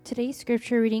Today's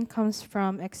scripture reading comes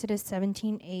from Exodus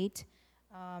 17:8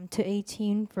 to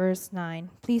 18, verse 9.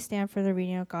 Please stand for the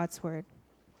reading of God's word.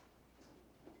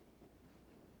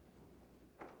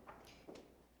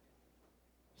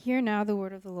 Hear now the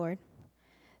word of the Lord.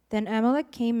 Then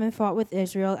Amalek came and fought with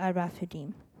Israel at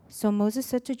Rephidim. So Moses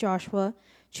said to Joshua,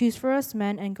 "Choose for us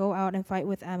men and go out and fight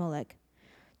with Amalek.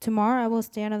 Tomorrow I will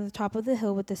stand on the top of the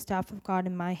hill with the staff of God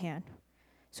in my hand."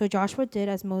 So Joshua did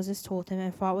as Moses told him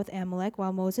and fought with Amalek,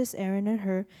 while Moses, Aaron, and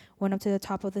Hur went up to the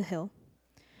top of the hill.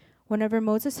 Whenever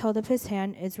Moses held up his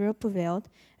hand, Israel prevailed,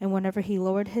 and whenever he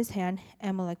lowered his hand,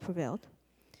 Amalek prevailed.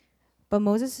 But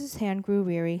Moses' hand grew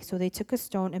weary, so they took a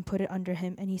stone and put it under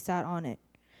him, and he sat on it,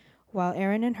 while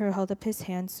Aaron and Hur held up his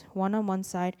hands, one on one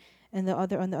side and the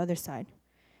other on the other side.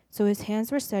 So his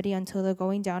hands were steady until the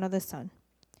going down of the sun.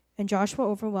 And Joshua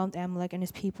overwhelmed Amalek and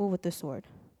his people with the sword.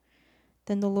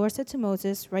 Then the Lord said to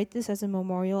Moses, "Write this as a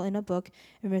memorial in a book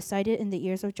and recite it in the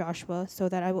ears of Joshua, so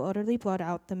that I will utterly blot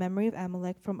out the memory of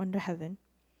Amalek from under heaven."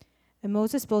 And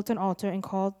Moses built an altar and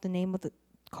called the name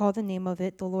of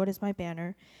it, "The Lord is my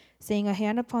banner," saying, "A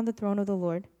hand upon the throne of the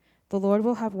Lord. The Lord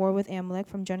will have war with Amalek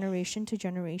from generation to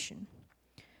generation."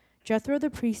 Jethro the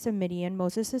priest of Midian,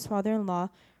 Moses' father-in-law,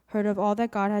 heard of all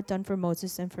that God had done for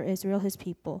Moses and for Israel his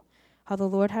people, how the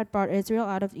Lord had brought Israel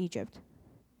out of Egypt.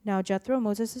 Now Jethro,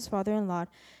 Moses' father-in-law,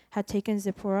 had taken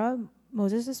Zipporah,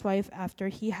 Moses' wife, after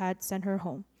he had sent her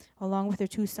home, along with her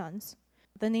 2 sons.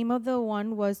 The name of the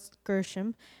one was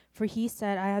Gershom, for he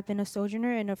said, "I have been a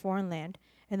sojourner in a foreign land."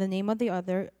 And the name of the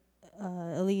other,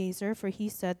 Eliezer, for he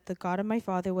said, "The God of my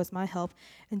father was my help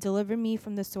and delivered me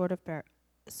from the sword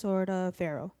of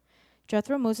Pharaoh."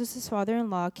 Jethro, Moses'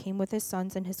 father-in-law, came with his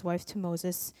sons and his wife to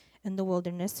Moses in the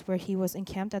wilderness, where he was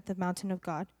encamped at the mountain of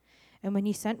God. And when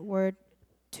he sent word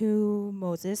to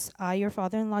Moses, "I, your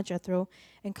father-in-law Jethro,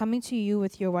 am coming to you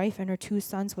with your wife and her 2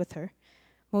 sons with her."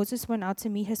 Moses went out to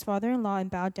meet his father-in-law and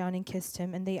bowed down and kissed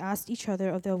him, and they asked each other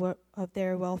of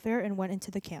their welfare and went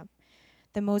into the camp.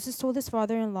 Then Moses told his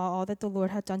father-in-law all that the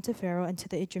Lord had done to Pharaoh and to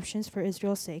the Egyptians for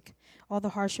Israel's sake, all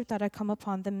the hardship that had come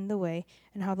upon them in the way,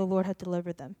 and how the Lord had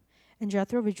delivered them. And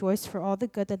Jethro rejoiced for all the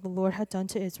good that the Lord had done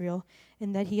to Israel,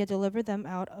 and that he had delivered them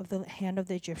out of the hand of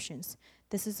the Egyptians.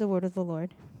 This is the word of the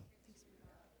Lord.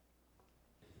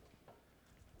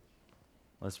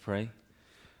 Let's pray.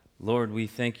 Lord, we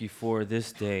thank you for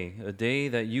this day, a day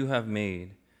that you have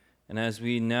made. And as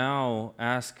we now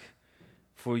ask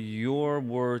for your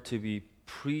word to be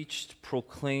preached,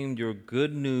 proclaimed, your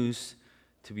good news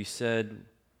to be said,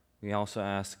 we also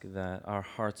ask that our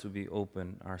hearts would be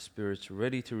open, our spirits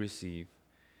ready to receive.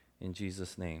 In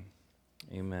Jesus' name,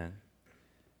 amen.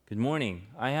 Good morning.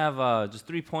 I have just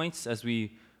 3 points as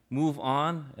we move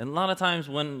on. And a lot of times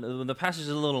when the passage is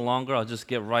a little longer, I'll just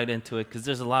get right into it because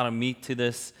there's a lot of meat to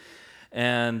this.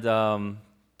 And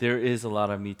there is a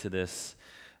lot of meat to this.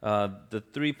 The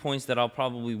 3 points that I'll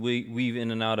probably weave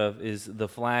in and out of is the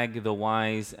flag, the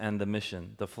wise, and the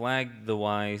mission. The flag, the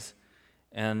wise,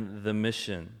 and the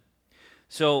mission.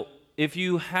 So if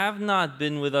you have not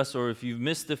been with us or if you've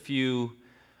missed a few,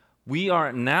 we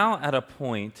are now at a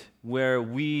point where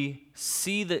we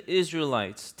see the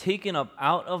Israelites taken up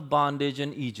out of bondage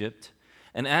in Egypt.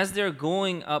 And as they're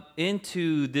going up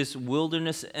into this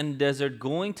wilderness and desert,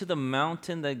 going to the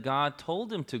mountain that God told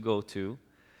them to go to,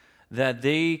 that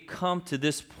they come to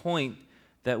this point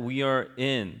that we are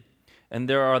in. And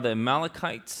there are the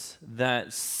Amalekites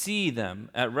that see them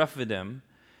at Rephidim,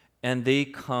 and they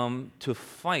come to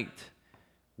fight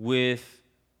with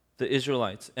the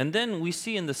Israelites. And then we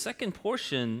see in the second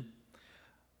portion,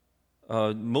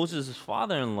 Moses'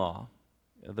 father-in-law,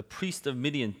 the priest of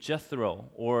Midian, Jethro,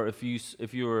 or if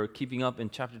you were keeping up in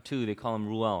chapter 2, they call him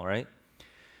Ruel, right?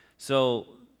 So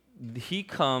he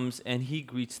comes and he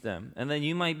greets them. And then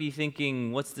you might be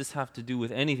thinking, what's this have to do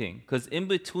with anything? Because in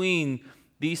between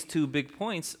these 2 big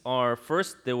points are,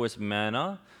 first, there was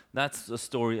manna. That's a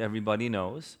story everybody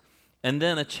knows. And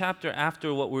then a chapter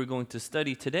after what we're going to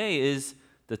study today is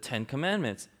the 10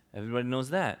 Commandments. Everybody knows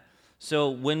that. So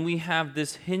when we have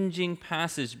this hinging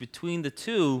passage between the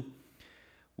 2,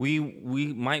 we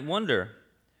might wonder,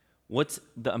 what's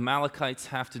the Amalekites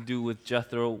have to do with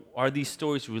Jethro? Are these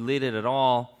stories related at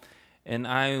all? And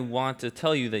I want to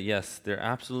tell you that yes, they're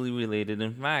absolutely related.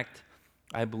 In fact,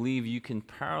 I believe you can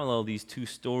parallel these 2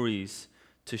 stories,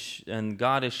 and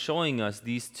God is showing us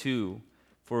these 2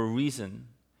 for a reason.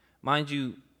 Mind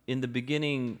you, in the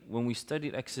beginning, when we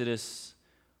studied Exodus,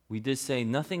 we did say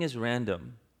nothing is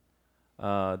random.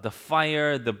 The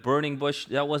fire, the burning bush,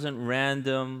 that wasn't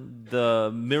random. The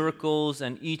miracles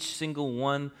and each single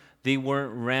one, they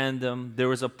weren't random. There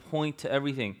was a point to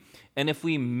everything. And if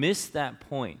we miss that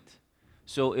point,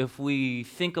 So if we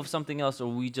think of something else,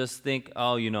 or we just think,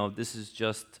 oh, this is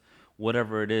just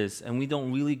whatever it is, and we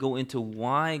don't really go into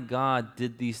why God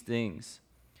did these things,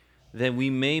 then we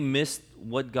may miss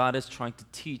what God is trying to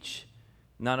teach,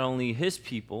 not only his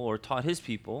people or taught his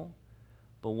people,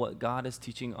 but what God is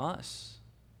teaching us.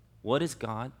 What is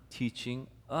God teaching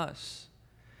us?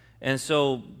 And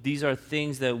so these are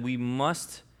things that we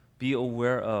must be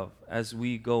aware of as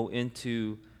we go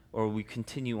into, or we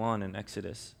continue on in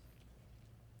Exodus.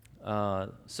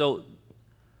 So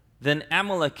then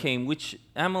Amalek came, which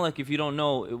Amalek, if you don't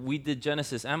know, we did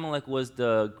Genesis. Amalek was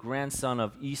the grandson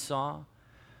of Esau.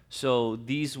 So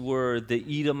these were the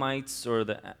Edomites or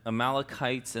the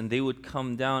Amalekites, and they would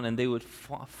come down and they would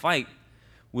fight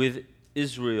with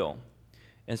Israel.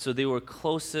 And so they were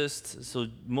closest. So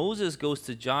Moses goes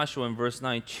to Joshua in verse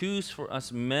 9, choose for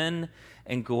us men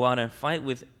and go out and fight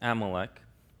with Amalek.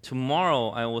 Tomorrow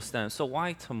I will stand. So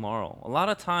why tomorrow? A lot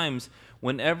of times,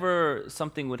 whenever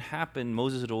something would happen,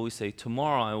 Moses would always say,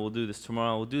 tomorrow I will do this,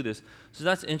 tomorrow I will do this. So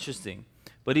that's interesting.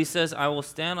 But he says, I will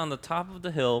stand on the top of the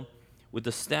hill with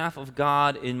the staff of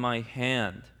God in my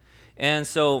hand. And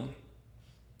so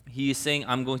he is saying,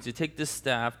 I'm going to take this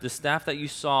staff, the staff that you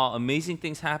saw amazing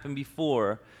things happen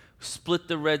before, split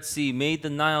the Red Sea, made the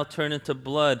Nile turn into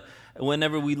blood.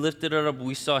 Whenever we lifted it up,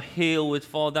 we saw hail would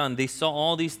fall down. They saw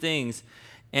all these things.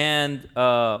 And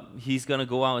he's going to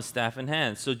go out with staff in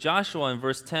hand. So Joshua in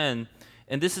verse 10,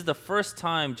 and this is the first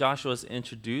time Joshua is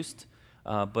introduced,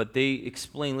 but they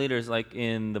explain later, it's like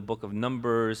in the book of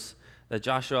Numbers, that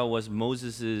Joshua was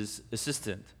Moses'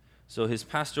 assistant, so his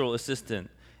pastoral assistant.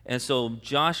 And so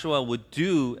Joshua would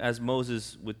do as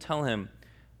Moses would tell him,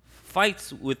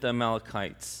 fights with the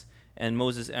Amalekites. And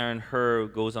Moses, Aaron, Hur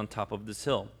goes on top of this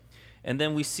hill. And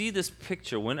then we see this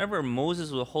picture. Whenever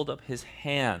Moses will hold up his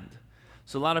hand,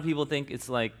 so a lot of people think it's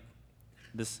like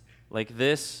this.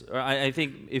 Or I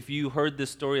think if you heard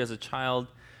this story as a child,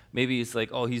 maybe it's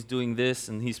like, oh, he's doing this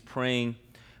and he's praying.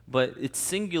 But it's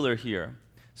singular here.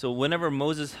 So whenever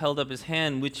Moses held up his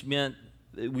hand, which meant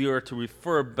we are to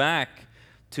refer back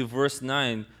to verse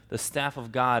 9, the staff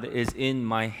of God is in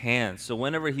my hand. So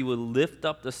whenever he would lift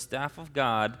up the staff of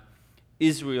God,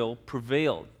 Israel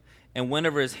prevailed. And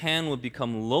whenever his hand would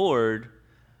become lowered,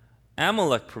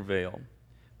 Amalek prevailed.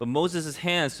 But Moses'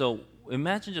 hand, so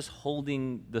imagine just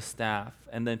holding the staff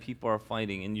and then people are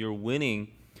fighting and you're winning,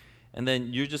 and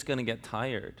then you're just going to get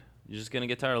tired. You're just going to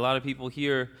get tired. A lot of people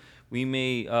here, we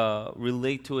may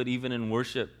relate to it even in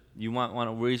worship. You might want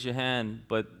to raise your hand,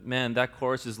 but man, that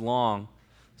chorus is long.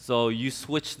 So you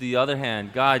switch the other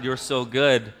hand. God, you're so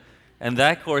good. And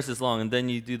that chorus is long. And then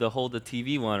you do the hold the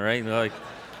TV one, right? Like,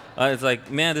 it's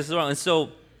like, man, this is wrong. And so,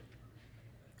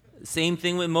 same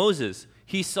thing with Moses.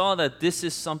 He saw that this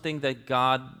is something that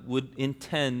God would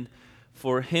intend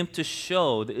for him to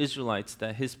show the Israelites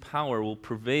that his power will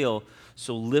prevail.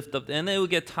 So lift up, and they would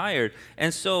get tired.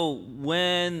 And so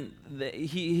when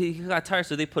he got tired,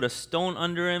 so they put a stone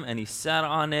under him, and he sat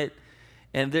on it.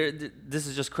 And this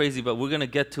is just crazy, but we're going to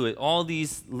get to it. All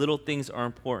these little things are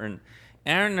important.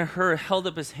 Aaron and Hur held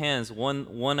up his hands,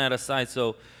 one at a side,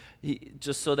 so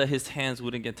just so that his hands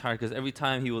wouldn't get tired, because every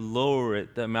time he would lower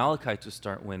it, the Amalekites would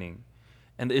start winning.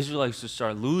 And the Israelites would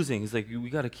start losing. He's like, we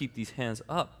got to keep these hands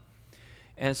up.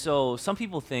 And so some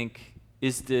people think,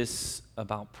 is this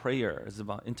about prayer? Is it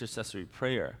about intercessory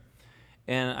prayer?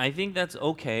 And I think that's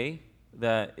okay,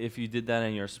 that if you did that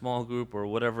in your small group or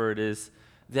whatever it is,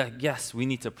 that yes, we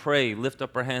need to pray, lift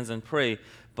up our hands and pray.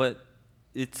 But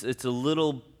it's a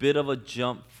little bit of a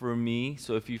jump for me.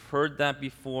 So if you've heard that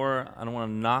before, I don't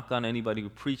want to knock on anybody who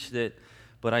preached it,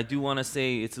 but I do want to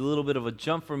say it's a little bit of a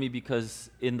jump for me because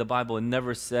in the Bible it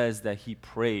never says that he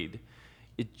prayed.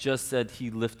 It just said he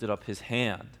lifted up his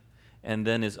hand, and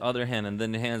then his other hand, and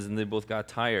then the hands, and they both got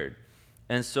tired.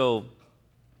 And so,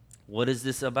 what is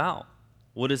this about?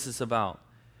 What is this about?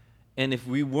 And if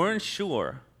we weren't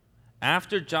sure,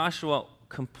 after Joshua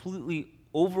completely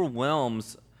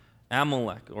overwhelms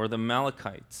Amalek or the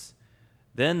Amalekites,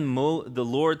 then the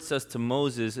Lord says to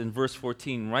Moses in verse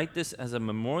 14, write this as a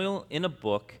memorial in a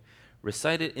book,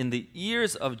 recite it in the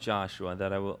ears of Joshua,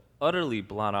 that I will utterly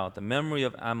blot out the memory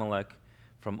of Amalek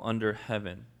from under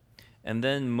heaven. And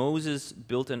then Moses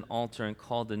built an altar and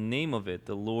called the name of it,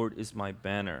 the Lord is my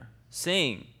banner,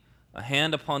 saying, a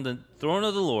hand upon the throne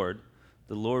of the Lord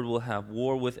will have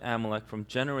war with Amalek from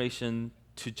generation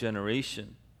to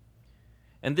generation.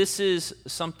 And this is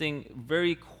something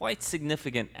quite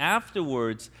significant.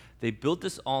 Afterwards, they built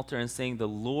this altar and saying, the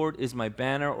Lord is my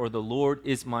banner, or the Lord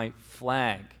is my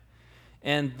flag.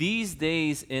 And these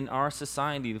days in our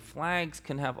society, the flags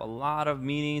can have a lot of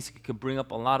meanings, it could bring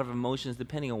up a lot of emotions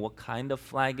depending on what kind of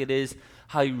flag it is,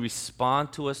 how you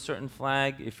respond to a certain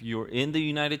flag. If you're in the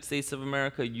United States of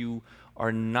America, you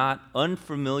are not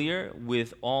unfamiliar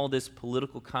with all this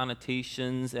political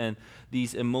connotations and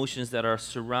these emotions that are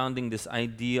surrounding this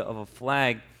idea of a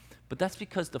flag. But that's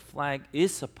because the flag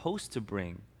is supposed to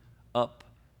bring up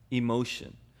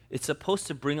emotion. It's supposed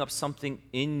to bring up something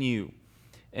in you.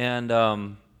 And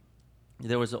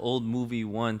there was an old movie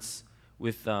once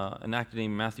with an actor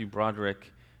named Matthew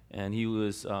Broderick, and he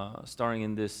was starring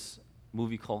in this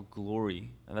movie called Glory.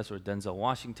 And that's where Denzel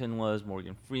Washington was,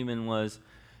 Morgan Freeman was,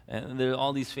 and there are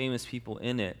all these famous people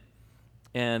in it.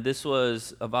 And this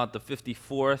was about the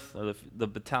 54th, or the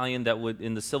battalion that would,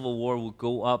 in the Civil War, would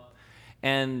go up,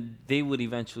 and they would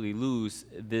eventually lose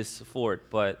this fort.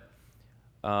 But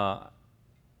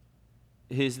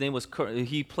his name was,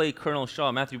 he played Colonel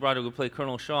Shaw. Matthew Broderick would play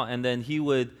Colonel Shaw, and then he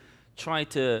would try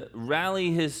to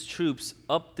rally his troops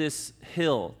up this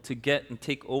hill to get and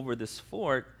take over this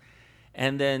fort,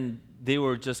 and then they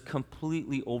were just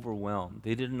completely overwhelmed.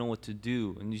 They didn't know what to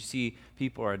do. And you see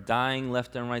people are dying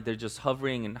left and right. They're just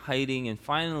hovering and hiding, and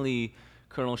finally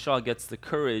Colonel Shaw gets the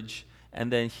courage,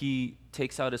 and then he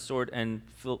takes out his sword and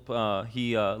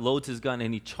he loads his gun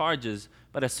and he charges.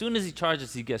 But as soon as he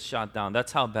charges, he gets shot down.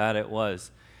 That's how bad it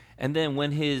was. And then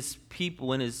when his people,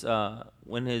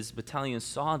 when his battalion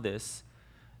saw this,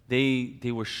 they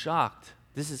were shocked.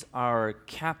 This is our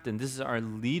captain. This is our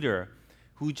leader,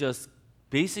 who just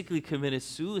basically committed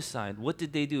suicide. What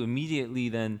did they do immediately?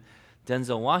 Then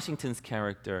Denzel Washington's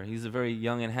character, he's a very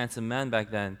young and handsome man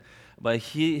back then, but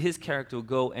his character would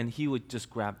go and he would just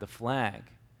grab the flag.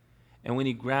 And when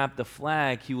he grabbed the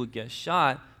flag, he would get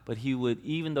shot, but he would,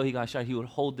 even though he got shot, he would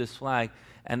hold this flag,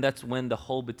 and that's when the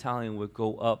whole battalion would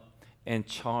go up and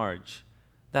charge.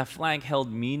 That flag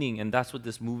held meaning, and that's what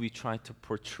this movie tried to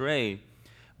portray.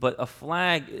 But a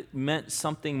flag meant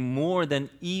something more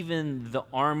than even the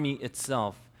army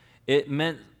itself. It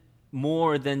meant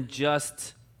more than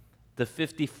just the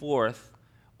 54th,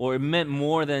 or it meant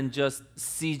more than just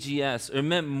CGS, or it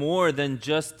meant more than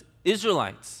just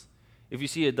Israelites. If you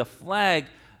see it, the flag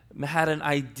had an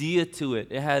idea to it.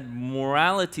 It had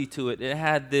morality to it. It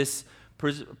had this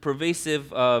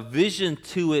pervasive vision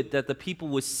to it that the people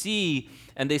would see,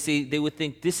 and they would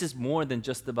think, this is more than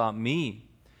just about me.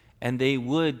 And they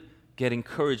would get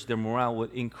encouraged. Their morale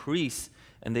would increase,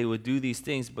 and they would do these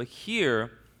things. But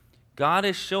here, God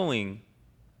is showing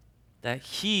that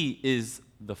He is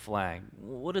the flag.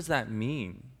 What does that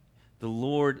mean? The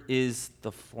Lord is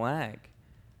the flag.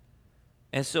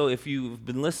 And so if you've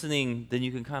been listening, then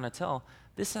you can kind of tell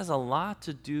this has a lot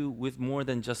to do with more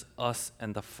than just us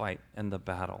and the fight and the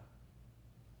battle.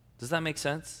 Does that make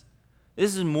sense?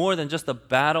 This is more than just a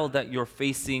battle that you're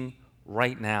facing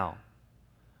right now.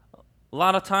 A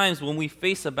lot of times when we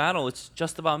face a battle, it's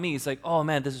just about me. It's like, oh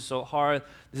man, this is so hard.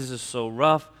 This is so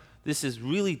rough. This is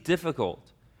really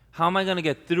difficult. How am I going to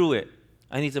get through it?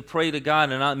 I need to pray to God,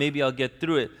 and maybe I'll get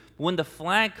through it. But when the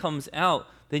flag comes out,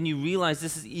 then you realize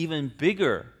this is even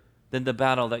bigger than the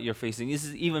battle that you're facing. This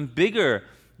is even bigger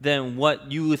than what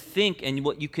you would think and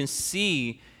what you can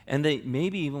see, and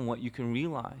maybe even what you can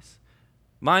realize.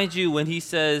 Mind you, when he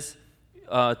says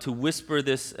to whisper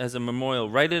this as a memorial,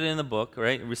 write it in the book,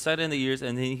 right? Recite it in the ears,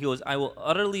 and then he goes, I will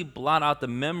utterly blot out the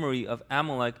memory of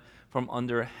Amalek from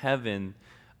under heaven.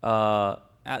 The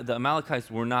Amalekites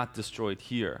were not destroyed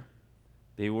here.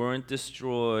 They weren't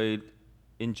destroyed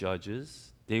in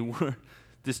Judges. They were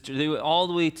all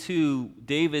the way to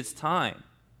David's time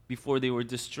before they were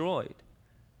destroyed.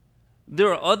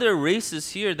 There are other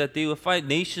races here that they would fight,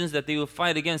 nations that they would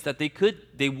fight against, that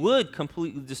they would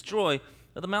completely destroy.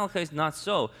 But the Amalekites, not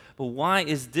so. But why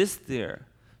is this there?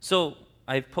 So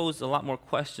I've posed a lot more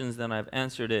questions than I've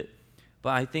answered it.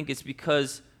 But I think it's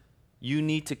because you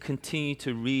need to continue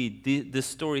to read. This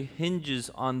story hinges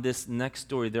on this next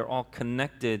story. They're all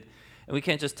connected. And we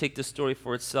can't just take this story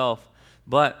for itself.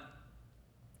 But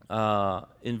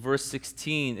in verse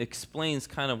 16 explains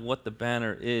kind of what the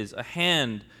banner is. A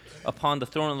hand upon the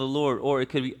throne of the Lord, or it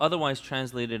could be otherwise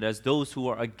translated as those who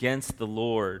are against the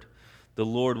Lord. The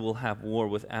Lord will have war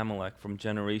with Amalek from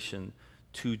generation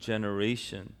to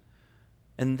generation.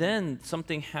 And then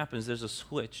something happens. There's a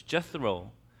switch.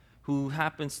 Jethro, who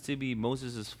happens to be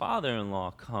Moses'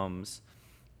 father-in-law, comes.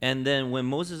 And then when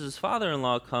Moses'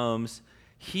 father-in-law comes,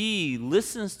 he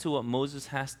listens to what Moses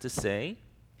has to say,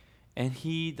 and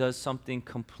he does something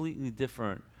completely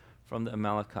different from the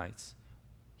Amalekites.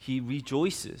 He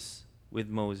rejoices with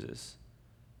Moses.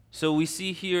 So we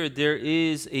see here there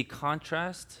is a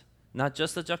contrast. not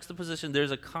just a juxtaposition,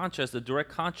 there's a contrast, a direct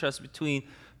contrast between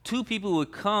two people who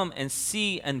would come and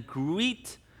see and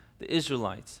greet the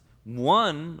Israelites.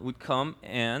 One would come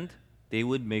and they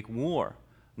would make war.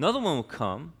 Another one would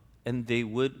come and they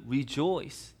would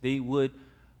rejoice. They would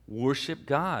worship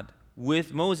God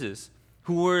with Moses.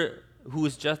 Who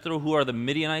is Jethro? Who are the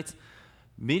Midianites?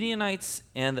 Midianites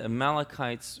and the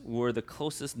Amalekites were the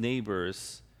closest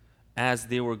neighbors as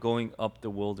they were going up the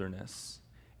wilderness.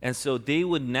 And so they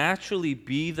would naturally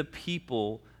be the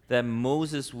people that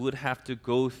Moses would have to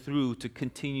go through to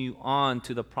continue on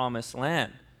to the promised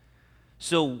land.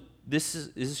 So this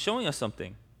is showing us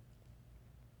something.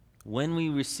 When we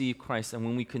receive Christ and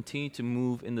when we continue to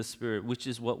move in the Spirit, which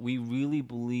is what we really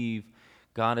believe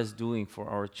God is doing for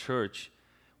our church,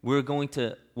 we're going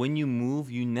to, when you move,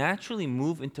 you naturally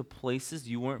move into places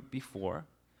you weren't before,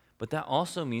 but that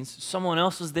also means someone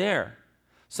else was there.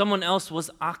 Someone else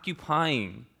was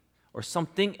occupying, or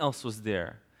something else was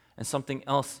there, and something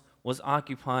else was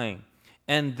occupying.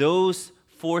 And those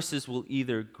forces will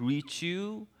either greet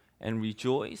you and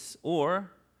rejoice,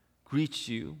 or greet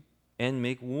you and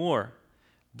make war.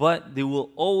 But they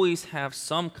will always have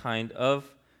some kind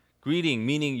of greeting,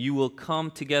 meaning you will come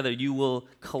together, you will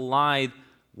collide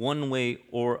one way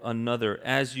or another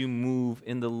as you move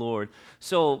in the Lord.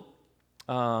 So,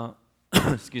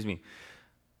 excuse me.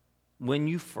 When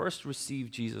you first receive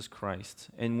Jesus Christ,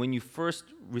 and when you first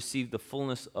receive the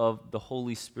fullness of the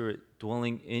Holy Spirit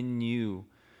dwelling in you,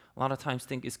 a lot of times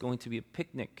think it's going to be a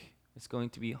picnic. It's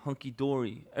going to be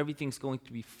hunky-dory. Everything's going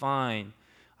to be fine.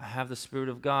 I have the Spirit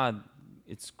of God.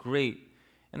 It's great.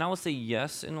 And I would say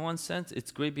yes, in one sense.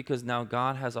 It's great because now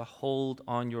God has a hold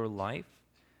on your life.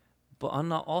 But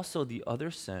also the other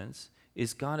sense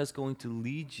is God is going to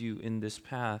lead you in this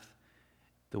path,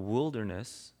 the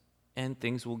wilderness, and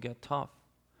things will get tough.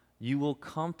 You will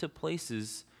come to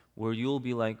places where you'll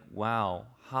be like, wow,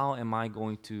 how am I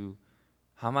going to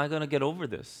get over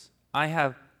this? I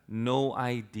have no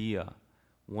idea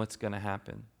what's going to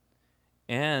happen.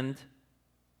 And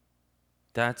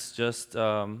that's just,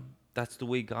 that's the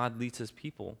way God leads his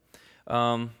people.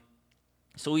 So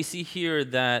we see here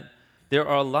that there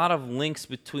are a lot of links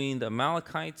between the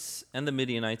Amalekites and the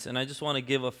Midianites, and I just want to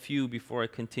give a few before I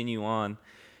continue on.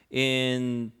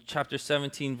 In chapter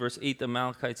 17, verse 8, the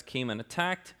Amalekites came and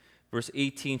attacked. Verse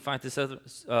 18, 5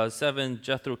 to 7,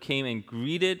 Jethro came and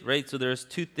greeted, right? So there's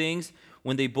two things.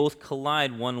 When they both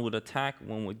collide, one would attack,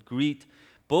 one would greet.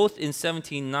 Both in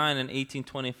 17:9 and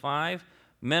 18:25,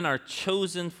 men are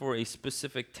chosen for a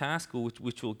specific task,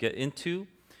 which we'll get into.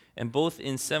 And both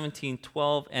in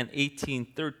 17:12 and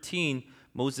 18:13,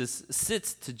 Moses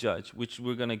sits to judge, which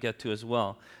we're going to get to as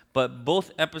well. But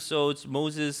both episodes,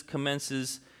 Moses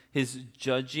commences his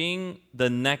judging the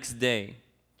next day,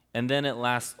 and then it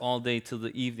lasts all day till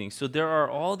the evening. So there are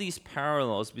all these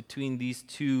parallels between these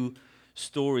two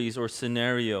stories or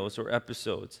scenarios or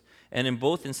episodes. And in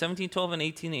both, in 17:12 and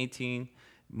 18:18,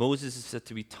 Moses is said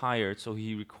to be tired, so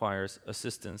he requires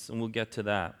assistance, and we'll get to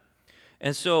that.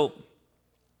 And so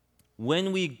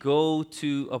when we go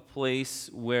to a place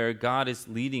where God is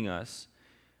leading us,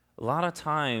 a lot of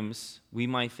times we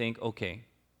might think, okay,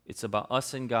 it's about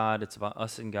us and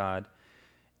God,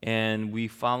 and we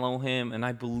follow him. And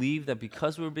I believe that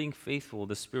because we're being faithful,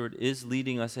 the Spirit is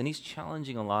leading us, and he's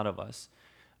challenging a lot of us.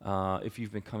 If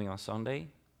you've been coming on Sunday,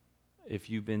 if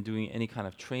you've been doing any kind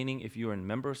of training, if you're in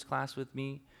members class with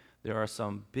me, there are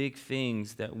some big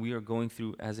things that we are going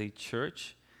through as a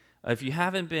church. If you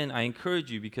haven't been, I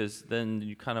encourage you, because then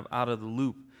you're kind of out of the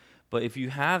loop. But if you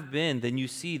have been, then you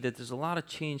see that there's a lot of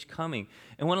change coming.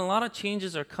 And when a lot of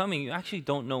changes are coming, you actually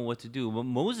don't know what to do. What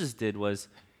Moses did was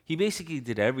he basically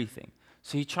did everything.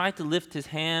 So he tried to lift his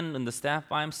hand and the staff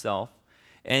by himself,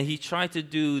 and he tried to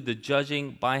do the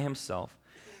judging by himself.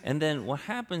 And then what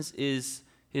happens is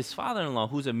his father-in-law,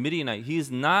 who's a Midianite, he is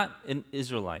not an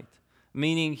Israelite,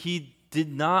 meaning he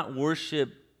did not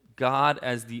worship God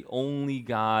as the only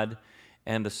God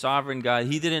and the sovereign God.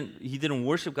 He didn't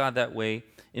worship God that way.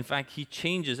 In fact, he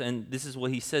changes, and this is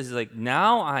what he says. He's like,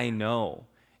 now I know,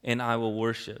 and I will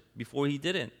worship. Before he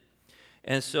didn't.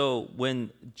 And so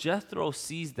when Jethro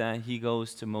sees that, he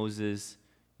goes to Moses,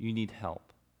 you need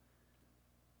help.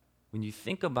 When you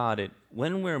think about it,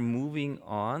 when we're moving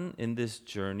on in this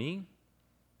journey,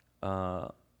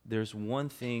 there's one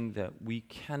thing that we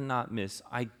cannot miss.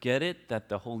 I get it that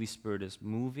the Holy Spirit is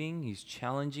moving. He's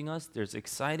challenging us. There's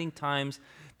exciting times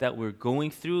that we're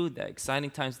going through, the exciting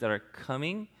times that are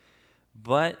coming,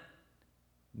 but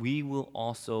we will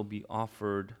also be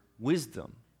offered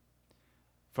wisdom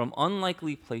from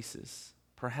unlikely places,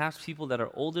 perhaps people that are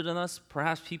older than us,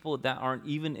 perhaps people that aren't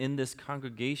even in this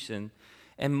congregation.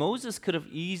 And Moses could have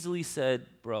easily said,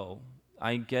 bro,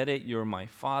 I get it. You're my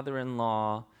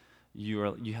father-in-law.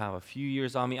 You have a few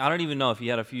years on me. I don't even know if he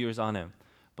had a few years on him.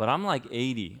 But I'm like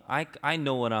 80. I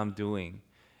know what I'm doing.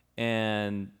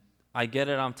 And I get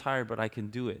it. I'm tired, but I can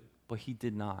do it. But he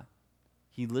did not.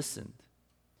 He listened.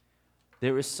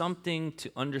 There is something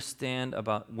to understand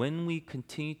about when we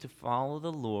continue to follow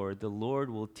the Lord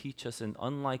will teach us in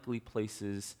unlikely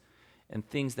places and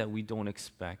things that we don't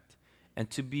expect. And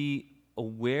to be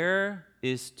aware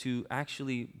is to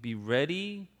actually be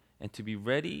ready, and to be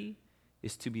ready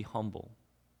is to be humble.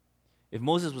 If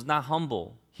Moses was not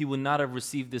humble, he would not have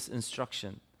received this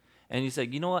instruction. And he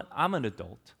said, you know what? I'm an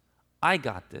adult. I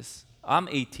got this. I'm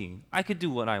 18. I could do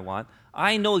what I want.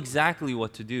 I know exactly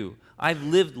what to do. I've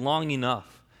lived long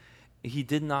enough. He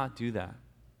did not do that.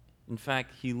 In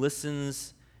fact, he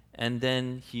listens and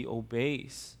then he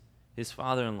obeys his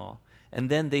father-in-law. And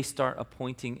then they start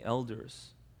appointing elders.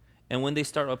 And when they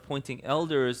start appointing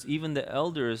elders, even the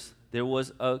elders, there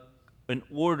was an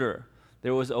order.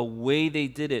 There was a way they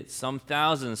did it. Some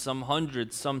thousands, some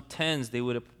hundreds, some tens, they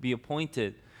would be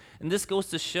appointed. And this goes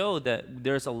to show that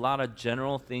there's a lot of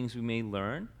general things we may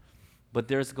learn, but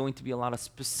there's going to be a lot of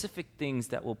specific things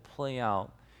that will play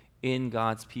out in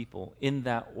God's people, in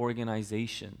that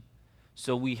organization.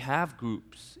 So we have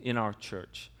groups in our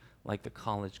church, like the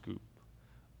college group,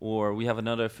 or we have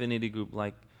another affinity group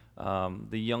like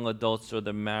the young adults or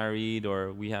the married,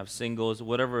 or we have singles,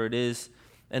 whatever it is.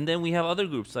 And then we have other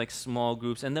groups like small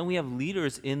groups, and then we have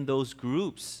leaders in those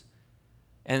groups.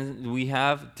 And we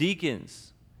have deacons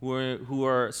who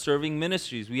are serving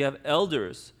ministries. We have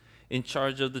elders in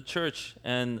charge of the church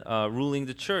and ruling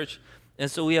the church. And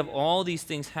so we have all these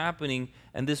things happening,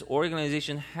 and this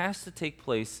organization has to take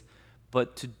place.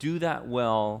 But to do that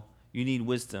well, you need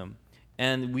wisdom.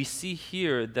 And we see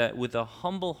here that with a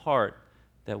humble heart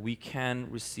that we can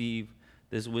receive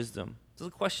this wisdom. So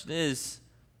the question is,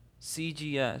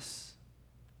 CGS,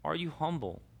 are you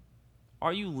humble?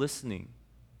 Are you listening?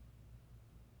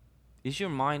 Is your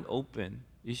mind open?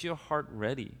 Is your heart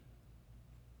ready?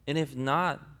 And if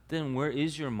not, then where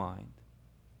is your mind?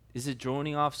 Is it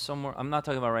droning off somewhere? I'm not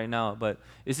talking about right now, but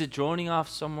is it droning off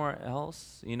somewhere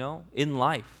else, in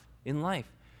life? In life.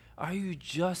 Are you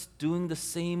just doing the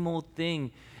same old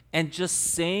thing and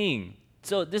just saying?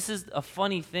 So this is a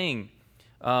funny thing.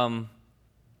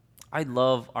 I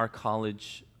love our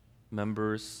college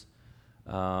members.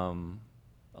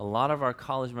 A lot of our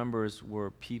college members were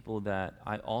people that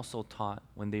I also taught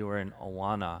when they were in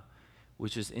Awana,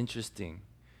 which is interesting.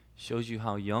 Shows you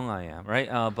how young I am,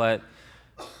 right?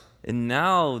 And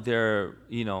now they're,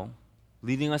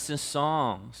 leading us in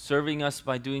song, serving us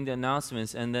by doing the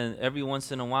announcements, and then every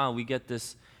once in a while we get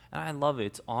this, and I love it.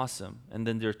 It's awesome. And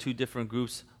then there are two different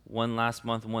groups, one last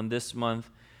month, one this month,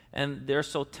 and they're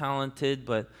so talented,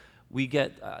 but we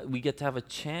get to have a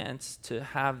chance to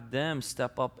have them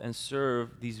step up and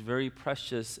serve these very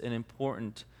precious and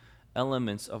important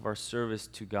elements of our service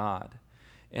to God.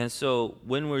 And so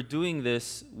when we're doing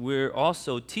this, we're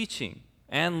also teaching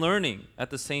and learning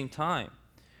at the same time.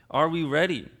 Are we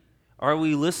ready? Are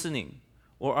we listening?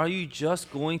 Or are you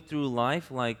just going through life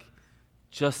like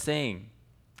just saying,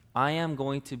 I am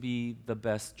going to be the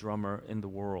best drummer in the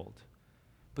world,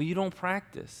 but you don't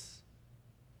practice?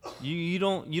 You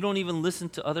don't even listen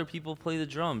to other people play the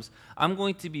drums. I'm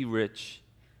going to be rich,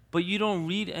 but you don't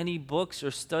read any books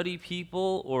or study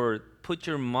people or put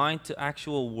your mind to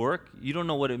actual work. You don't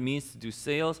know what it means to do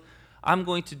sales. I'm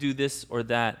going to do this or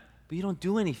that, but you don't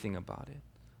do anything about it.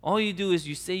 All you do is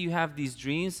you say you have these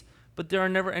dreams, but there are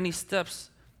never any steps.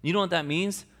 You know what that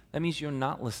means? That means you're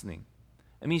not listening.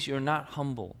 It means you're not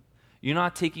humble. You're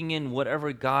not taking in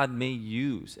whatever God may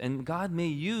use. And God may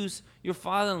use your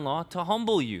father-in-law to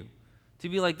humble you. To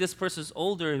be like, this person's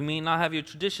older, he may not have your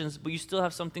traditions, but you still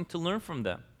have something to learn from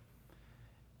them.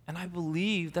 And I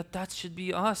believe that should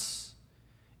be us.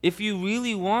 If you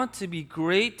really want to be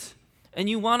great and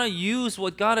you want to use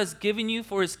what God has given you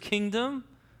for his kingdom,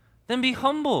 then be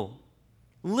humble.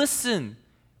 Listen.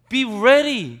 Be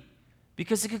ready.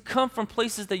 Because it could come from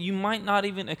places that you might not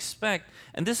even expect.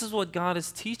 And this is what God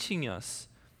is teaching us.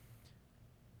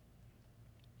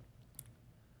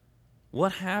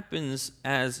 What happens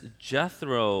as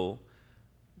Jethro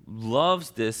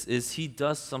loves this is he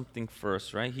does something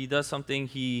first, right? He does something,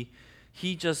 he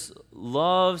just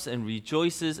loves and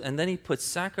rejoices, and then he puts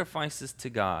sacrifices to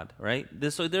God, right?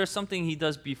 So there's something he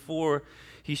does before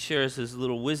he shares his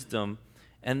little wisdom,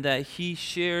 and that he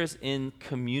shares in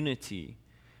community.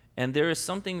 And there is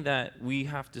something that we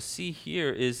have to see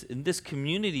here is in this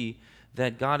community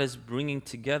that God is bringing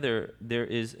together, there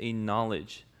is a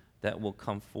knowledge that will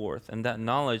come forth. And that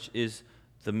knowledge is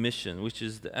the mission, which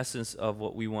is the essence of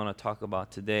what we want to talk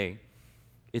about today.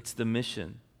 It's the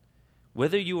mission.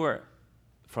 Whether you are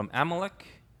from Amalek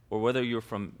or whether you're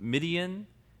from Midian,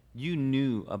 you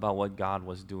knew about what God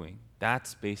was doing.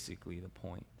 That's basically the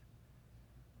point.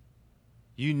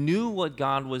 You knew what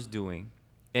God was doing,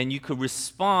 and you could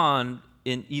respond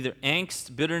in either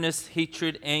angst, bitterness,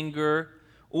 hatred, anger,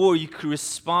 or you could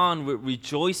respond with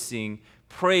rejoicing,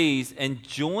 praise, and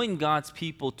join God's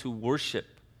people to worship.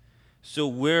 So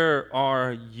where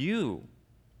are you?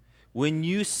 When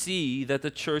you see that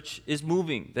the church is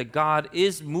moving, that God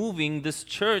is moving this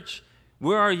church,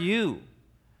 where are you?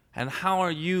 And how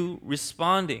are you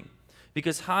responding?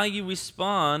 Because how you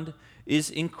respond is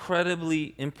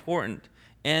incredibly important.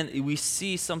 And we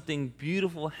see something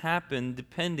beautiful happen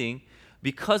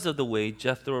because of the way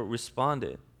Jethro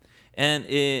responded. And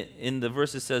in the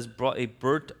verse it says, brought a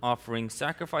burnt offering,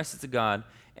 sacrifices to God.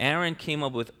 Aaron came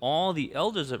up with all the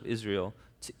elders of Israel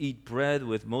to eat bread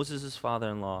with Moses'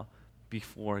 father-in-law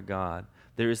before God.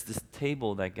 There is this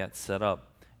table that gets set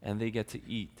up, and they get to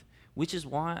eat, which is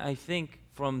why I think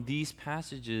from these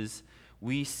passages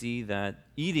we see that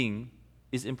eating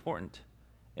is important,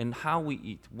 and how we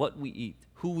eat, what we eat,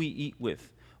 who we eat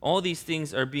with. All these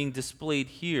things are being displayed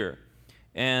here,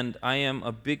 and I am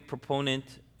a big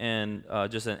proponent and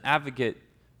just an advocate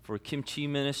for kimchi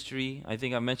ministry. I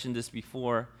think I mentioned this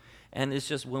before, and it's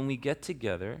just when we get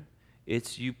together,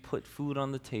 it's you put food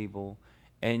on the table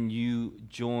and you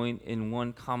join in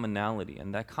one commonality,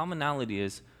 and that commonality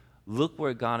is look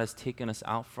where God has taken us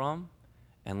out from,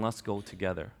 and let's go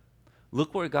together.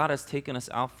 Look where God has taken us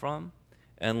out from,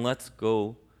 and let's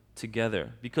go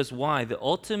together. Because why? The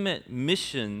ultimate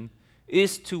mission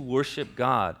is to worship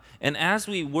God. And as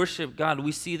we worship God,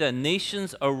 we see that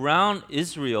nations around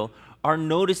Israel are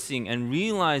noticing and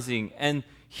realizing and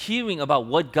hearing about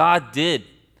what God did.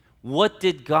 What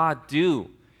did God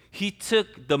do? He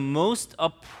took the most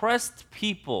oppressed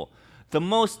people, the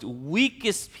most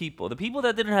weakest people, the people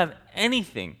that didn't have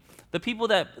anything, the people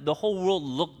that the whole world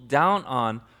looked down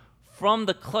on, from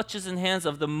the clutches and hands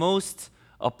of the most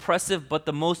oppressive but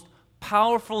the most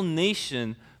powerful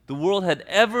nation the world had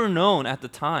ever known at the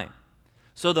time.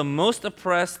 So the most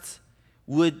oppressed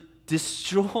would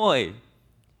destroy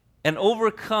and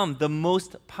overcome the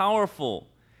most powerful.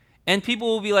 And people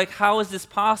will be like, how is this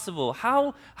possible?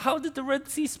 How did the Red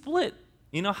Sea split?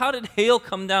 How did hail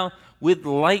come down with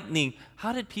lightning?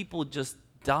 How did people just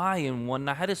die in one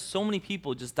night? How did so many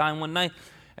people just die in one night?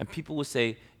 And people will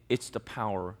say, it's the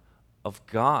power of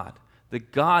God. The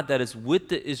God that is with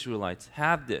the Israelites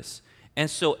have this. And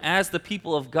so as the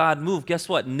people of God move, guess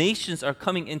what? Nations are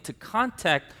coming into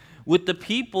contact with the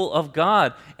people of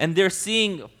God, and they're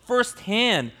seeing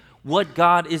firsthand what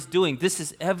God is doing. This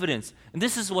is evidence. And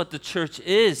this is what the church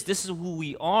is. This is who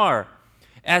we are.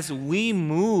 As we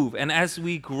move and as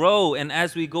we grow and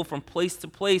as we go from place to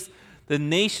place, the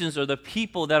nations or the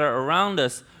people that are around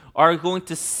us are going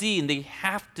to see, and they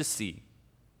have to see,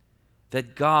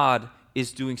 that God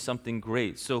is doing something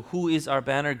great. So who is our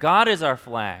banner? God is our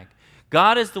flag.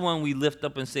 God is the one we lift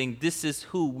up and saying, this is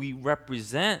who we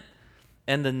represent.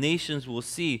 And the nations will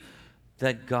see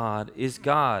that God is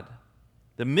God.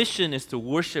 The mission is to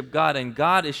worship God, and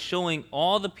God is showing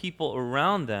all the people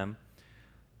around them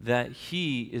that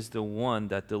He is the one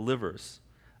that delivers.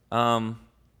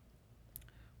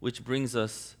 Which brings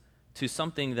us to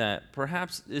something that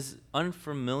perhaps is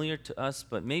unfamiliar to us,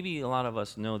 but maybe a lot of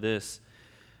us know this.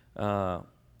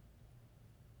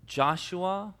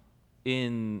 Joshua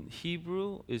in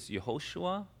Hebrew is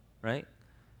Yehoshua, right?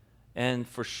 And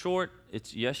for short,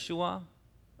 it's Yeshua.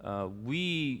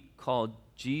 We call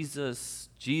Jesus,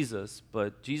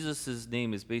 but Jesus'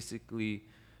 name is basically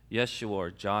Yeshua or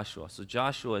Joshua. So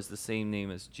Joshua is the same name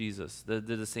as Jesus. They're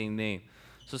the same name.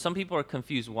 So some people are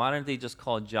confused. Why don't they just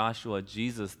call Joshua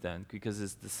Jesus then? Because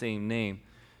it's the same name.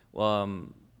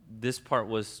 This part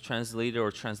was translated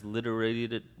or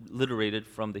transliterated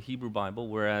from the Hebrew Bible,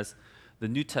 whereas the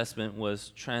New Testament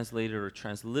was translated or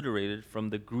transliterated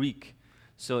from the Greek.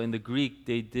 So in the Greek,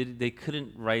 they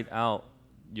couldn't write out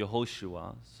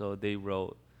Yehoshua, so they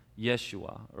wrote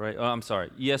Yeshua, right? Oh, I'm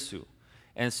sorry, Yesu.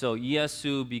 And so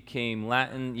Yesu became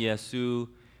Latin Yesu,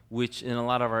 which in a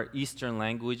lot of our Eastern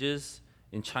languages,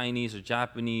 in Chinese or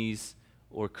Japanese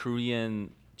or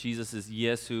Korean, Jesus is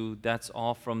Yesu. That's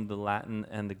all from the Latin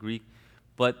and the Greek,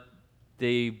 but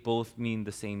they both mean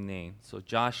the same name. So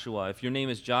Joshua, if your name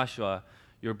is Joshua,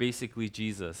 you're basically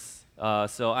Jesus.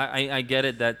 So I get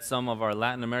it that some of our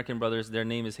Latin American brothers, their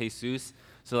name is Jesus.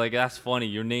 So like that's funny.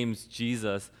 Your name's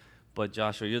Jesus, but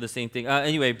Joshua, you're the same thing.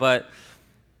 Anyway, but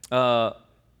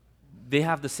they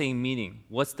have the same meaning.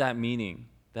 What's that meaning?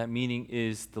 that meaning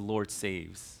is the Lord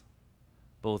saves.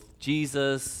 Both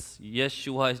Jesus,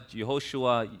 Yeshua,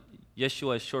 Yehoshua,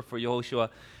 Yeshua is short for Yehoshua.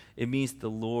 It means the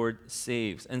Lord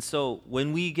saves. And so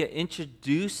when we get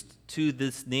introduced to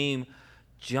this name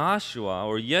Joshua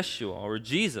or Yeshua or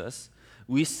Jesus,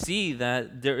 we see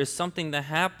that there is something that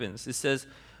happens. It says,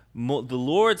 the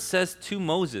Lord says to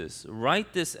Moses,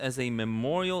 write this as a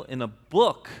memorial in a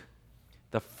book.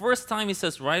 The first time he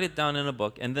says, write it down in a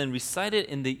book, and then recite it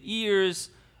in the ears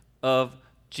of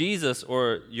Jesus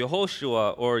or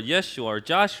Yehoshua or Yeshua or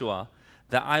Joshua,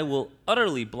 that I will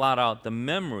utterly blot out the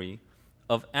memory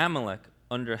of Amalek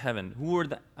under heaven. Who are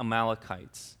the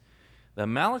Amalekites? The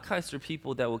Amalekites are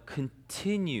people that will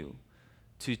continue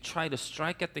to try to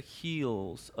strike at the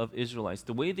heels of Israelites.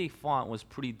 The way they fought was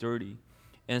pretty dirty.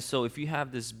 And so if you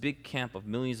have this big camp of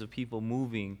millions of people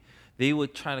moving, they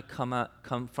would try to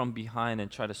come from behind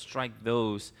and try to strike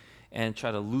those and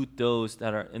try to loot those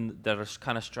that are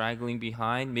kind of straggling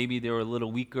behind. Maybe they were a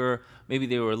little weaker, maybe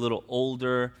they were a little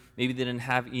older, maybe they didn't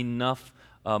have enough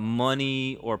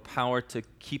money or power to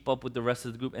keep up with the rest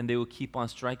of the group, and they would keep on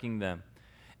striking them.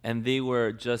 And they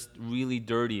were just really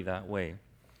dirty that way.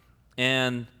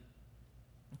 And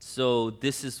so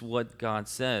this is what God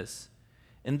says.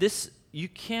 And this, you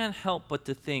can't help but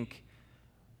to think,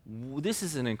 this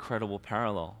is an incredible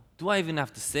parallel. Do I even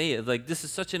have to say it? Like, this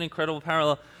is such an incredible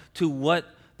parallel to what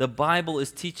the Bible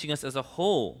is teaching us as a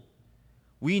whole.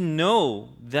 We know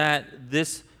that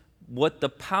what the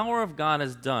power of God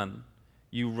has done,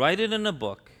 you write it in a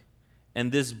book,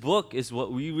 and this book is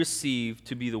what we receive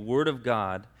to be the Word of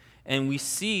God, and we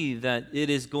see that it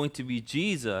is going to be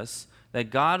Jesus that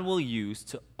God will use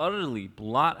to utterly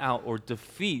blot out or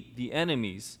defeat the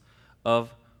enemies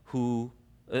of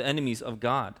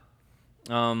God.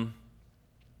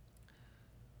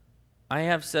 I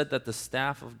have said that the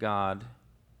staff of God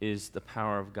is the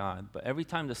power of God, but every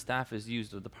time the staff is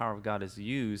used or the power of God is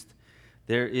used,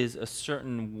 there is a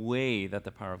certain way that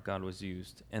the power of God was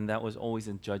used, and that was always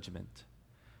in judgment.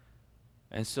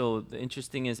 And so the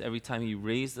interesting is every time he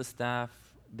raised the staff,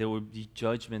 there would be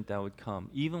judgment that would come.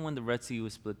 Even when the Red Sea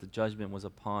was split, the judgment was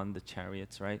upon the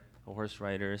chariots, right? The horse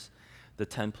riders, the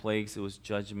 10 plagues, it was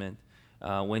judgment.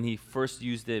 When he first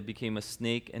used it, it became a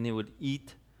snake, and it would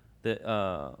eat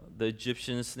the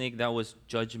Egyptian snake. That was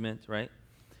judgment, right?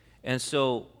 And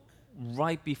so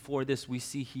right before this, we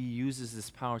see he uses this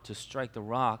power to strike the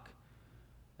rock.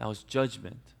 That was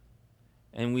judgment.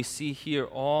 And we see here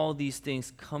all these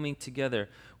things coming together.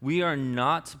 We are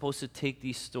not supposed to take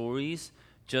these stories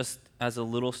just as a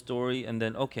little story and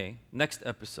then, okay, next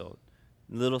episode.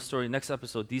 Little story, next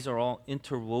episode. These are all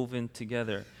interwoven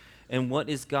together. And what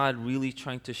is God really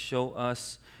trying to show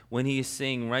us when he is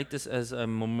saying, write this as a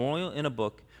memorial in a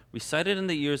book, recite it in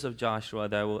the ears of Joshua,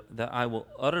 that I will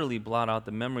utterly blot out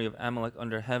the memory of Amalek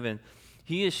under heaven?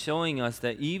 He is showing us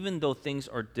that even though things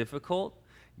are difficult,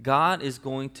 God is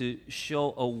going to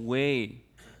show a way,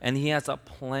 and he has a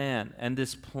plan, and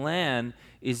this plan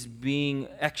is being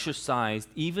exercised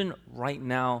even right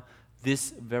now, this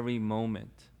very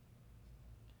moment.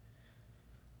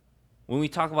 When we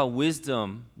talk about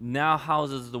wisdom, now how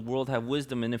does the world have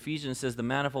wisdom? And Ephesians says the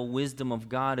manifold wisdom of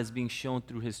God is being shown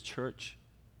through his church.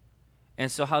 And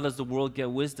so how does the world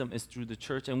get wisdom? Is through the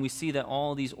church. And we see that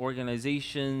all these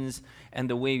organizations and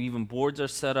the way even boards are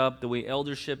set up, the way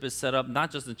eldership is set up, not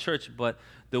just the church, but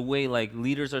the way like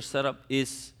leaders are set up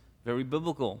is very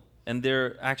biblical. And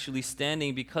they're actually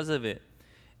standing because of it.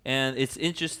 And it's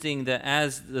interesting that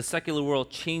as the secular world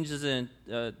changes and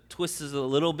twists a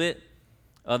little bit,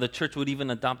 the church would even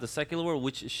adopt the secular world,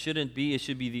 which it shouldn't be. It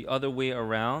should be the other way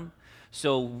around.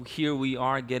 So here we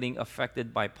are getting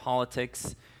affected by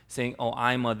politics, saying, oh,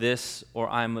 I'm a this, or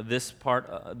I'm a this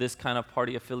kind of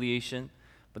party affiliation.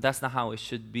 But that's not how it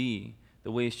should be.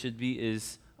 The way it should be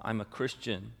is, I'm a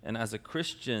Christian. And as a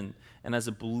Christian and as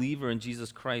a believer in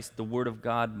Jesus Christ, the Word of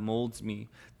God molds me.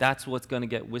 That's what's going to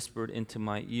get whispered into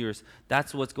my ears.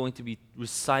 That's what's going to be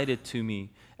recited to me.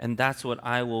 And that's what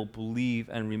I will believe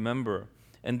and remember.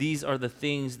 And these are the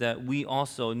things that we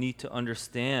also need to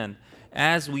understand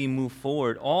as we move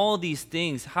forward. All these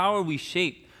things, how are we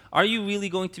shaped? Are you really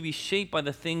going to be shaped by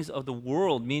the things of the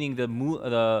world, meaning the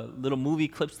little movie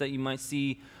clips that you might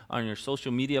see on your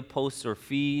social media posts or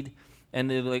feed, and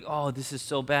they're like, oh, this is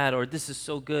so bad, or this is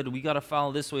so good, we got to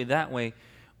follow this way, that way?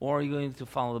 Or are you going to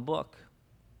follow the book?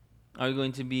 Are you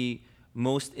going to be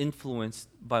most influenced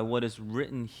by what is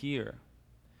written here?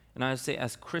 And I would say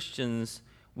as Christians,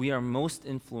 we are most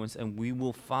influenced, and we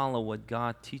will follow what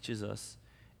God teaches us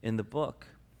in the book.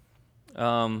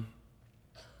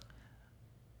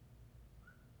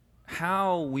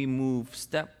 How we move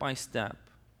step by step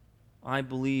I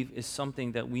believe, is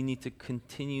something that we need to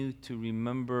continue to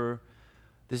remember.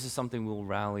 This is something we'll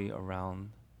rally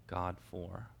around God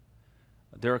for.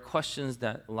 There are questions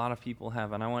that a lot of people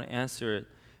have, and I want to answer it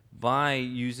by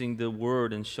using the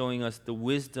Word and showing us the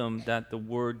wisdom that the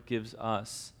Word gives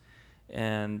us.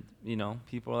 And,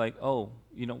 people are like, oh,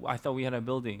 I thought we had a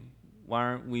building. Why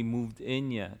aren't we moved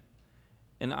in yet?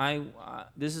 And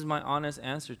this is my honest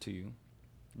answer to you.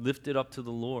 Lift it up to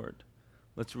the Lord.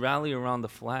 Let's rally around the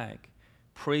flag,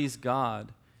 praise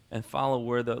God, and follow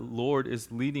where the Lord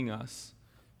is leading us.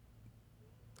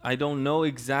 I don't know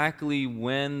exactly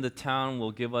when the town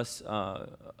will give us a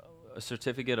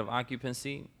certificate of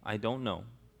occupancy. I don't know,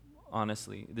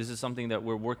 honestly. This is something that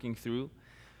we're working through.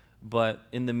 But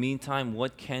in the meantime,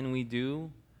 what can we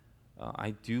do?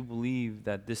 I do believe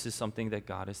that this is something that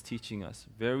God is teaching us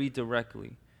very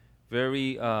directly,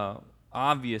 very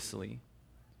obviously.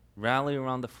 Rally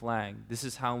around the flag. This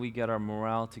is how we get our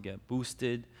morale to get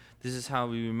boosted. This is how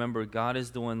we remember God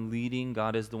is the one leading,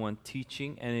 God is the one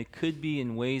teaching, and it could be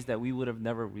in ways that we would have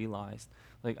never realized.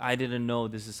 Like, I didn't know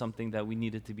this is something that we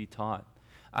needed to be taught.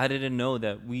 I didn't know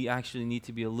that we actually need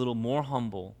to be a little more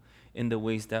humble in the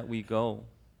ways that we go.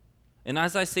 And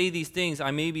as I say these things,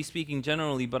 I may be speaking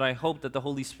generally, but I hope that the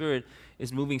Holy Spirit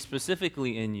is moving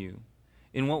specifically in you.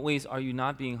 In what ways are you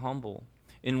not being humble?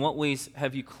 In what ways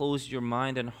have you closed your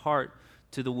mind and heart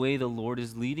to the way the Lord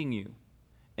is leading you?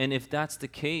 And if that's the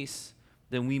case,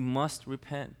 then we must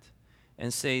repent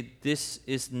and say, this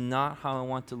is not how I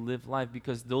want to live life,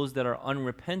 because those that are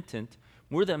unrepentant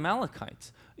were the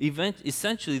Amalekites.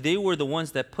 Essentially, they were the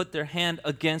ones that put their hand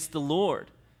against the Lord,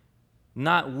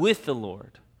 not with the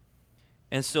Lord.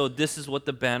 And so this is what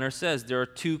the banner says. There are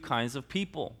two kinds of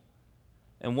people.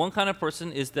 And one kind of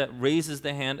person is that raises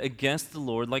the hand against the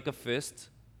Lord like a fist.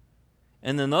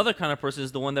 And another kind of person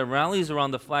is the one that rallies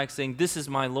around the flag saying, this is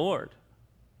my Lord.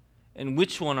 And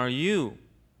which one are you?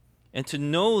 And to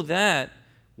know that,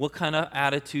 what kind of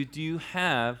attitude do you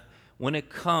have when it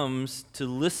comes to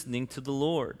listening to the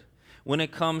Lord? When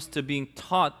it comes to being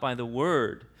taught by the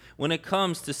Word? When it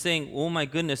comes to saying, oh my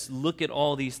goodness, look at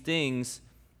all these things,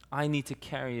 I need to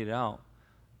carry it out.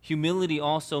 Humility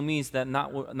also means that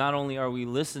not only are we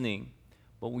listening,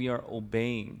 but we are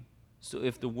obeying. So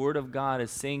if the Word of God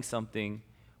is saying something,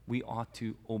 we ought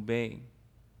to obey.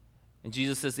 And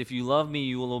Jesus says, if you love me,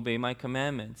 you will obey my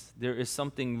commandments. There is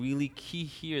something really key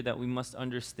here that we must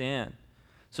understand.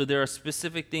 So there are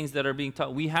specific things that are being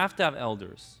taught. We have to have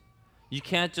elders. You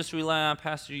can't just rely on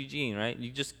Pastor Eugene, right?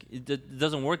 It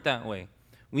doesn't work that way.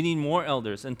 We need more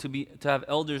elders. And to have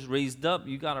elders raised up,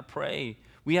 you got to pray.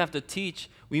 We have to teach.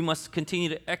 We must continue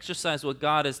to exercise what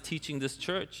God is teaching this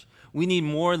church. We need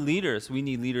more leaders. We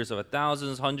need leaders of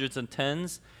thousands, hundreds, and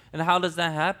tens. And how does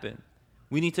that happen?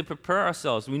 We need to prepare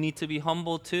ourselves. We need to be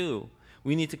humble too.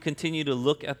 We need to continue to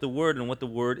look at the Word and what the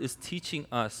Word is teaching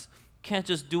us. You can't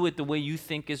just do it the way you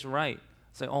think is right.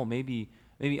 Say, oh, maybe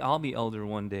I'll be elder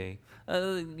one day.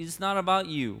 It's not about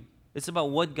you. It's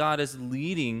about what God is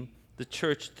leading the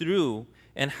church through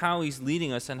and how He's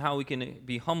leading us and how we can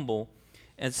be humble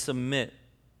and submit.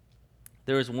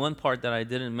 There is one part that I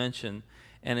didn't mention,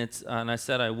 and I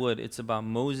said I would. It's about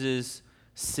Moses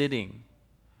sitting.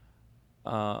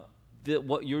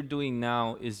 What you're doing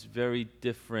now is very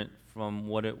different from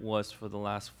what it was for the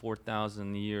last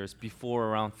 4,000 years, before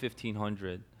around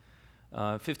 1500.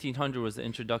 1500 was the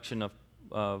introduction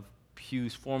of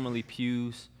pews, formerly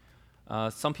pews.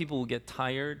 Some people will get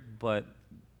tired, but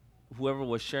whoever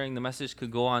was sharing the message could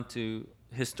go on to,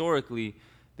 historically,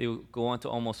 they would go on to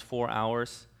almost 4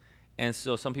 hours. And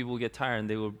so some people would get tired and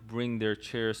they would bring their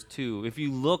chairs too. If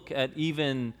you look at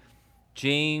even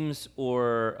James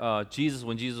or Jesus,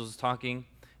 when Jesus was talking,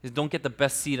 is don't get the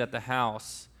best seat at the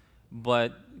house,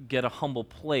 but get a humble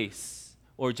place.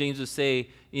 Or James would say,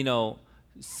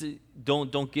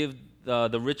 don't give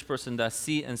the rich person that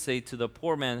seat and say to the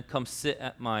poor man, come sit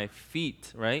at my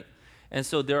feet, right? And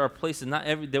so there are places,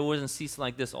 there wasn't seats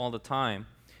like this all the time.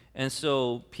 And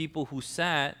so people who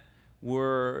sat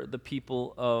were the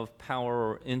people of power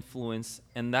or influence,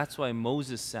 and that's why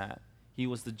Moses sat. He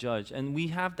was the judge. And we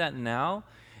have that now,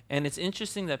 and it's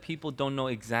interesting that people don't know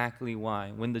exactly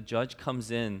why. When the judge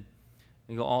comes in,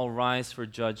 they go, all rise for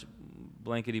judge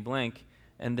blankety blank,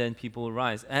 and then people will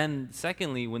rise. And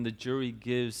secondly, when the jury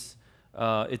gives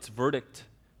its verdict,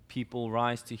 people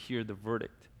rise to hear the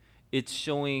verdict. It's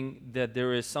showing that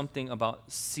there is something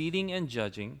about seating and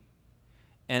judging,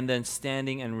 and then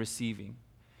standing and receiving.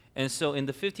 And so in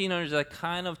the 1500s, that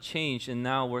kind of changed, and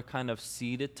now we're kind of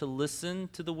seated to listen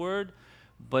to the Word,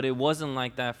 but it wasn't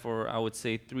like that for, I would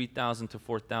say, 3,000 to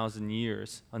 4,000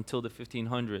 years until the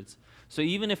 1500s. So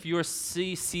even if you're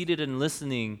seated and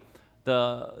listening,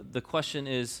 The question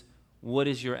is, what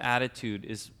is your attitude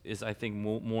is I think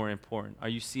more important. Are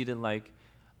you seated like,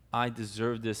 I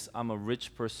deserve this, I'm a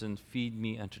rich person, feed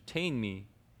me, entertain me?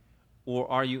 Or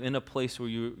are you in a place where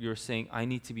you're saying, I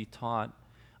need to be taught,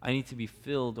 I need to be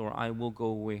filled, or I will go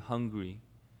away hungry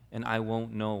and I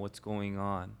won't know what's going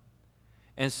on?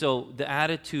 And so the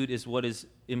attitude is what is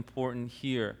important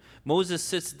here. Moses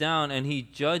sits down and he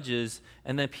judges,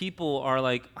 and then people are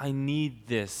like, I need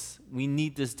this. We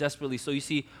need this desperately. So you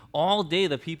see, all day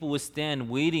the people would stand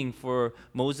waiting for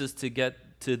Moses to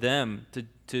get to them,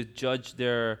 to judge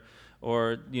their,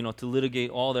 or, to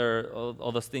litigate all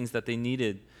those things that they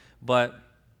needed. But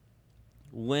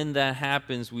when that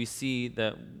happens, we see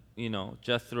that,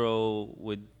 Jethro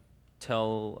would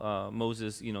tell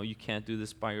Moses, you can't do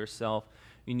this by yourself.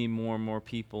 You need more and more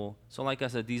people. So like I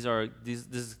said, this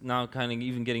is now kind of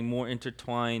even getting more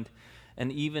intertwined.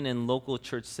 And even in local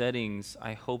church settings,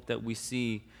 I hope that we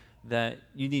see that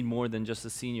you need more than just a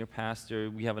senior pastor.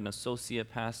 We have an associate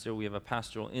pastor. We have a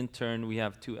pastoral intern. We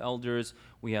have 2 elders.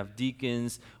 We have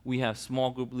deacons. We have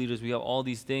small group leaders. We have all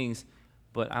these things.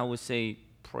 But I would say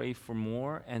pray for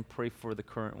more and pray for the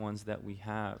current ones that we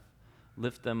have.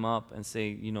 Lift them up and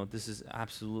say, this is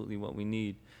absolutely what we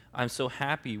need. I'm so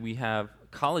happy we have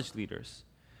college leaders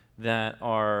that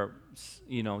are,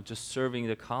 just serving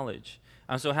the college.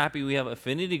 I'm so happy we have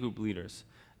affinity group leaders.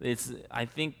 I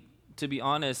think, to be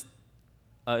honest,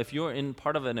 if you're in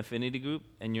part of an affinity group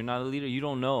and you're not a leader, you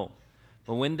don't know.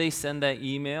 But when they send that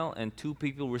email and 2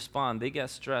 people respond, they get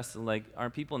stressed. Like, are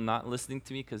people not listening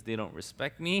to me because they don't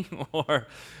respect me or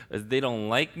they don't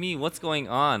like me? What's going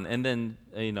on? And then,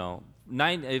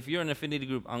 if you're in an affinity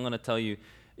group, I'm going to tell you,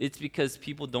 it's because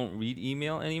people don't read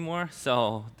email anymore.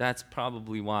 So that's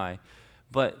probably why.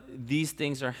 But these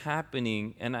things are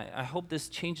happening, and I hope this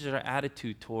changes our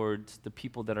attitude towards the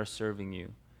people that are serving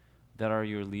you, that are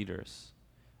your leaders.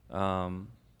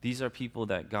 These are people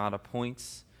that God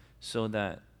appoints so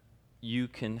that you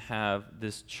can have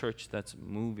this church that's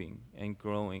moving and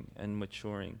growing and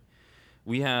maturing.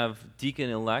 We have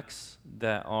deacon elects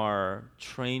that are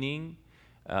training.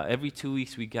 Every 2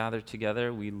 weeks we gather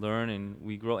together, we learn and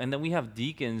we grow. And then we have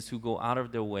deacons who go out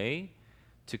of their way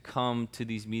to come to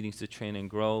these meetings to train and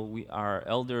grow. Our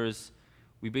elders,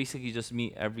 we basically just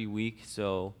meet every week.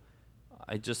 So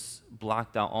I just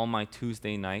blocked out all my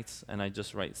Tuesday nights and I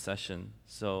just write session.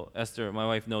 So Esther, my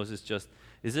wife, knows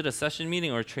is it a session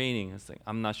meeting or training? It's like,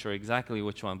 I'm not sure exactly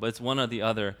which one, but it's one or the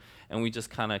other. And we just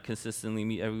kind of consistently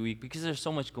meet every week because there's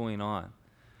so much going on.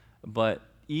 But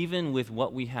even with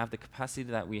what we have, the capacity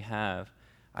that we have,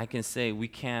 I can say we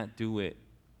can't do it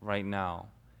right now.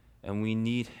 And we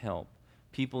need help.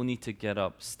 People need to get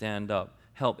up, stand up,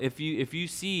 help. If you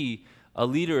see a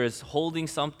leader is holding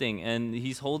something and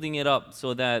he's holding it up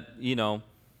so that,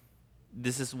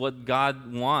 this is what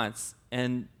God wants,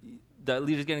 and that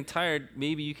leader's getting tired,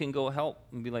 maybe you can go help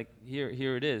and be like,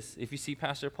 here it is. If you see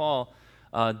Pastor Paul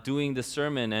doing the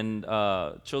sermon and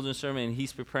children's sermon, and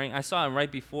he's preparing. I saw him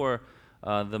right before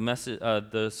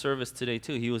the service today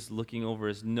too. He was looking over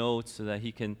his notes so that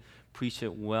he can preach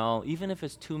it well, even if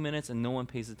it's 2 minutes and no one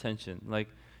pays attention. Like,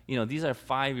 these are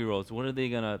 5-year-olds. What are they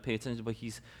gonna pay attention? But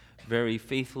he's very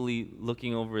faithfully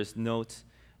looking over his notes.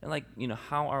 And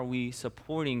how are we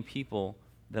supporting people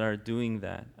that are doing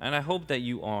that? And I hope that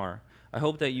you are. I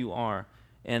hope that you are.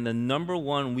 And the number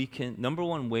one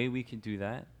way we can do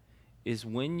that is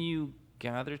when you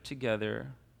gather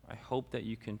together. I hope that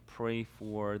you can pray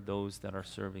for those that are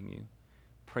serving you.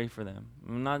 Pray for them.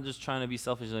 I'm not just trying to be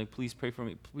selfish, like, please pray for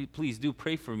me. Please do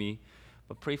pray for me,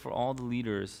 but pray for all the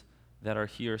leaders that are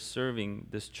here serving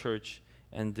this church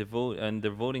and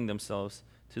devoting themselves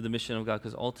to the mission of God,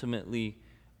 because ultimately,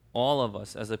 all of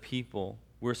us as a people,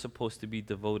 we're supposed to be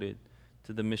devoted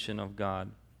to the mission of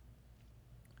God.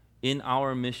 In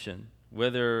our mission,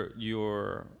 whether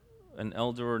you're an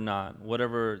elder or not,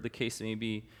 whatever the case may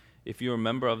be, if you're a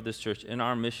member of this church, in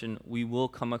our mission, we will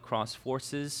come across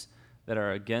forces that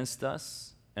are against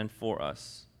us and for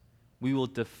us. We will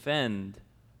defend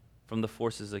from the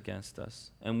forces against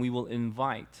us, and we will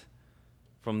invite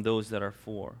from those that are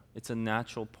for. It's a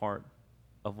natural part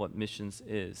of what missions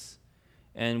is.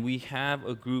 And we have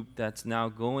a group that's now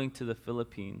going to the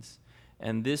Philippines,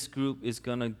 and this group is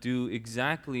going to do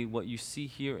exactly what you see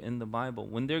here in the Bible.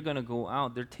 When they're going to go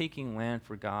out, they're taking land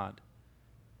for God.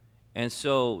 And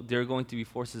so there are going to be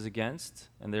forces against,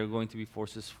 and there are going to be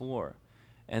forces for.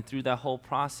 And through that whole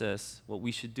process, what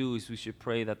we should do is we should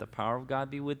pray that the power of God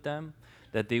be with them,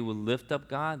 that they will lift up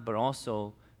God, but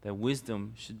also that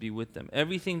wisdom should be with them.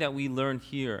 Everything that we learn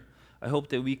here, I hope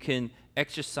that we can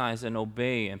exercise and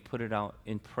obey and put it out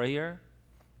in prayer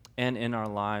and in our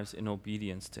lives in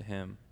obedience to Him.